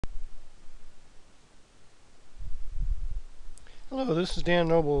Hello, this is Dan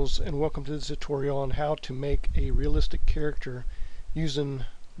Nobles and welcome to this tutorial on how to make a realistic character using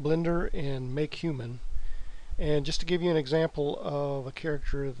Blender and MakeHuman. And just to give you an example of a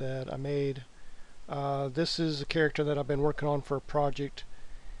character that I made, this is a character that I've been working on for a project,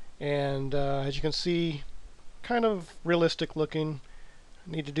 and as you can see, kind of realistic looking.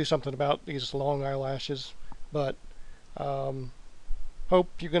 I need to do something about these long eyelashes, but hope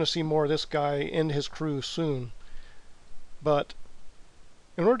you're going to see more of this guy and his crew soon. But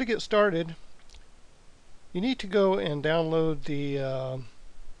in order to get started, you need to go and download the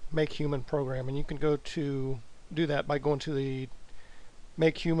MakeHuman program, and you can go to do that by going to the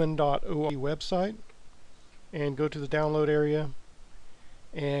makehuman.org website and go to the download area.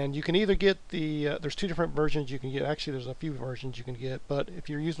 And you can either get the there's two different versions you can get. Actually, there's a few versions you can get, but if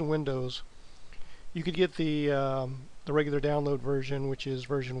you're using Windows, you could get the regular download version, which is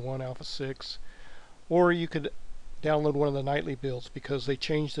version 1 alpha 6, or you could download one of the nightly builds because they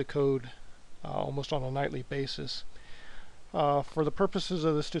change the code almost on a nightly basis. For the purposes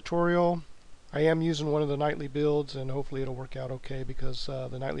of this tutorial, I am using one of the nightly builds, and hopefully it'll work out okay because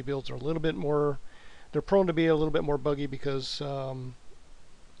the nightly builds are a little bit more, they're prone to be a little bit more buggy because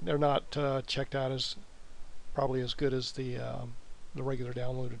they're not checked out as probably as good as the regular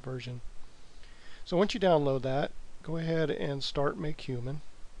downloaded version. So once you download that, go ahead and start MakeHuman.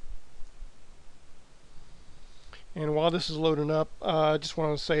 And while this is loading up, I just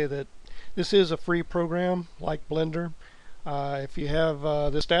want to say that this is a free program like Blender. If you have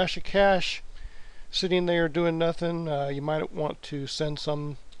this stash of cash sitting there doing nothing, you might want to send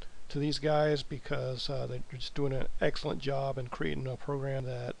some to these guys because they're just doing an excellent job in creating a program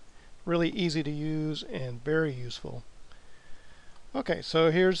that's really easy to use and very useful. Okay,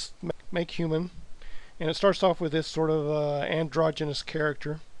 so here's MakeHuman, and it starts off with this sort of androgynous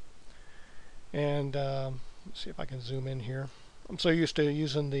character. And let's see if I can zoom in here. I'm so used to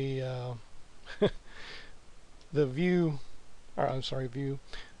using the the view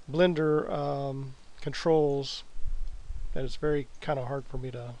Blender controls that it's very kind of hard for me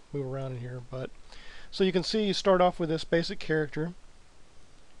to move around in here. But so you can see you start off with this basic character,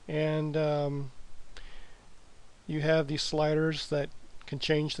 and you have these sliders that can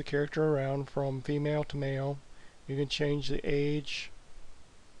change the character around from female to male. You can change the age.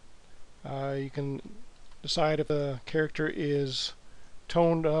 You can decide if the character is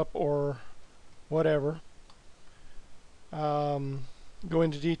toned up or whatever. Go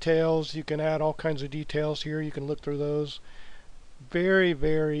into details. You can add all kinds of details here. You can look through those. Very,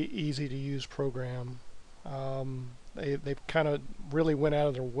 very easy to use program. They've kind of really went out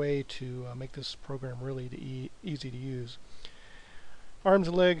of their way to make this program really easy to use. Arms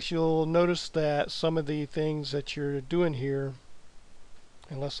and legs, you'll notice that some of the things that you're doing here,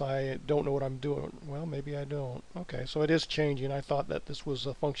 unless I don't know what I'm doing. Well, maybe I don't. Okay, so it is changing. I thought that this was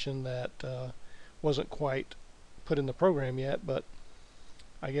a function that wasn't quite put in the program yet, but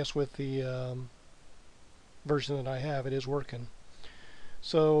I guess with the version that I have, it is working.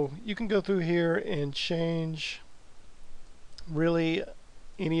 So you can go through here and change really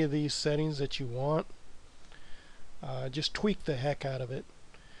any of these settings that you want. Just tweak the heck out of it.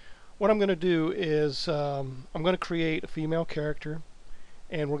 What I'm going to do is I'm going to create a female character,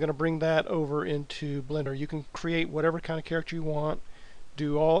 and we're going to bring that over into Blender. You can create whatever kind of character you want,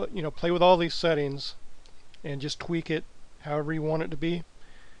 do all, play with all these settings and just tweak it however you want it to be.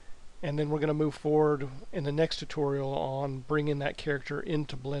 And then we're going to move forward in the next tutorial on bringing that character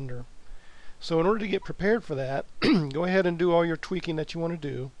into Blender. So in order to get prepared for that, go ahead and do all your tweaking that you want to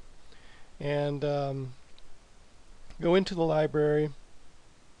do, and go into the library,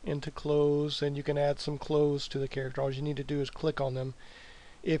 into clothes, and you can add some clothes to the character. All you need to do is click on them.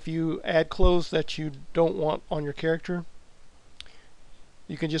 If you add clothes that you don't want on your character,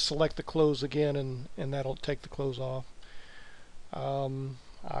 you can just select the clothes again, and that'll take the clothes off.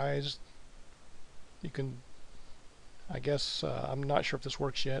 Eyes, you can, I guess, I'm not sure if this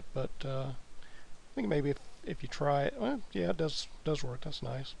works yet, but I think maybe if you try it, well, yeah, it does work. That's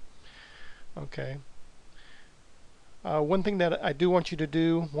nice. Okay. One thing that I do want you to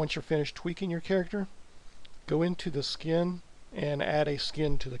do once you're finished tweaking your character, go into the skin and add a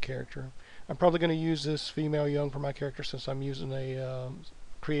skin to the character. I'm probably going to use this female young for my character since I'm using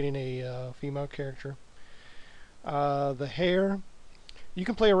creating a female character. The hair, you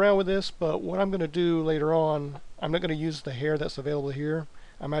can play around with this, but what I'm going to do later on, I'm not going to use the hair that's available here.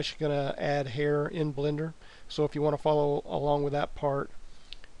 I'm actually going to add hair in Blender. So if you want to follow along with that part,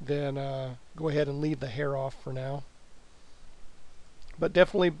 then go ahead and leave the hair off for now. But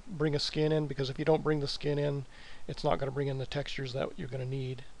definitely bring a skin in, because if you don't bring the skin in, it's not going to bring in the textures that you're going to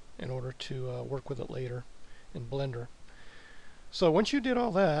need in order to work with it later in Blender. So once you did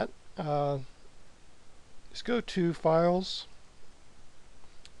all that, let's go to Files,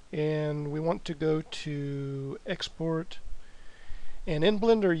 and we want to go to Export. And in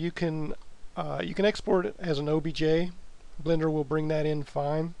Blender, you can export it as an OBJ. Blender will bring that in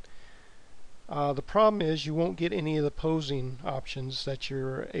fine. The problem is you won't get any of the posing options that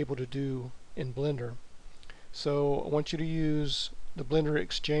you're able to do in Blender. So I want you to use the Blender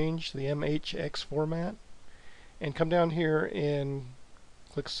Exchange, the MHX format, and come down here and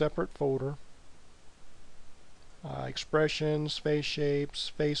click Separate Folder. Expressions, face shapes,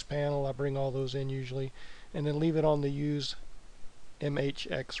 face panel, I bring all those in usually, and then leave it on the Use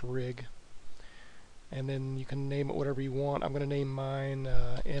MHX Rig. And then you can name it whatever you want. I'm going to name mine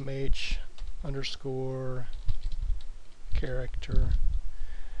MH_character,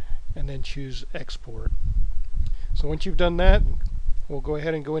 and then choose Export. So once you've done that, we'll go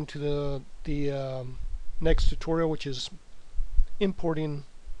ahead and go into the next tutorial, which is importing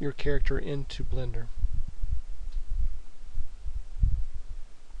your character into Blender.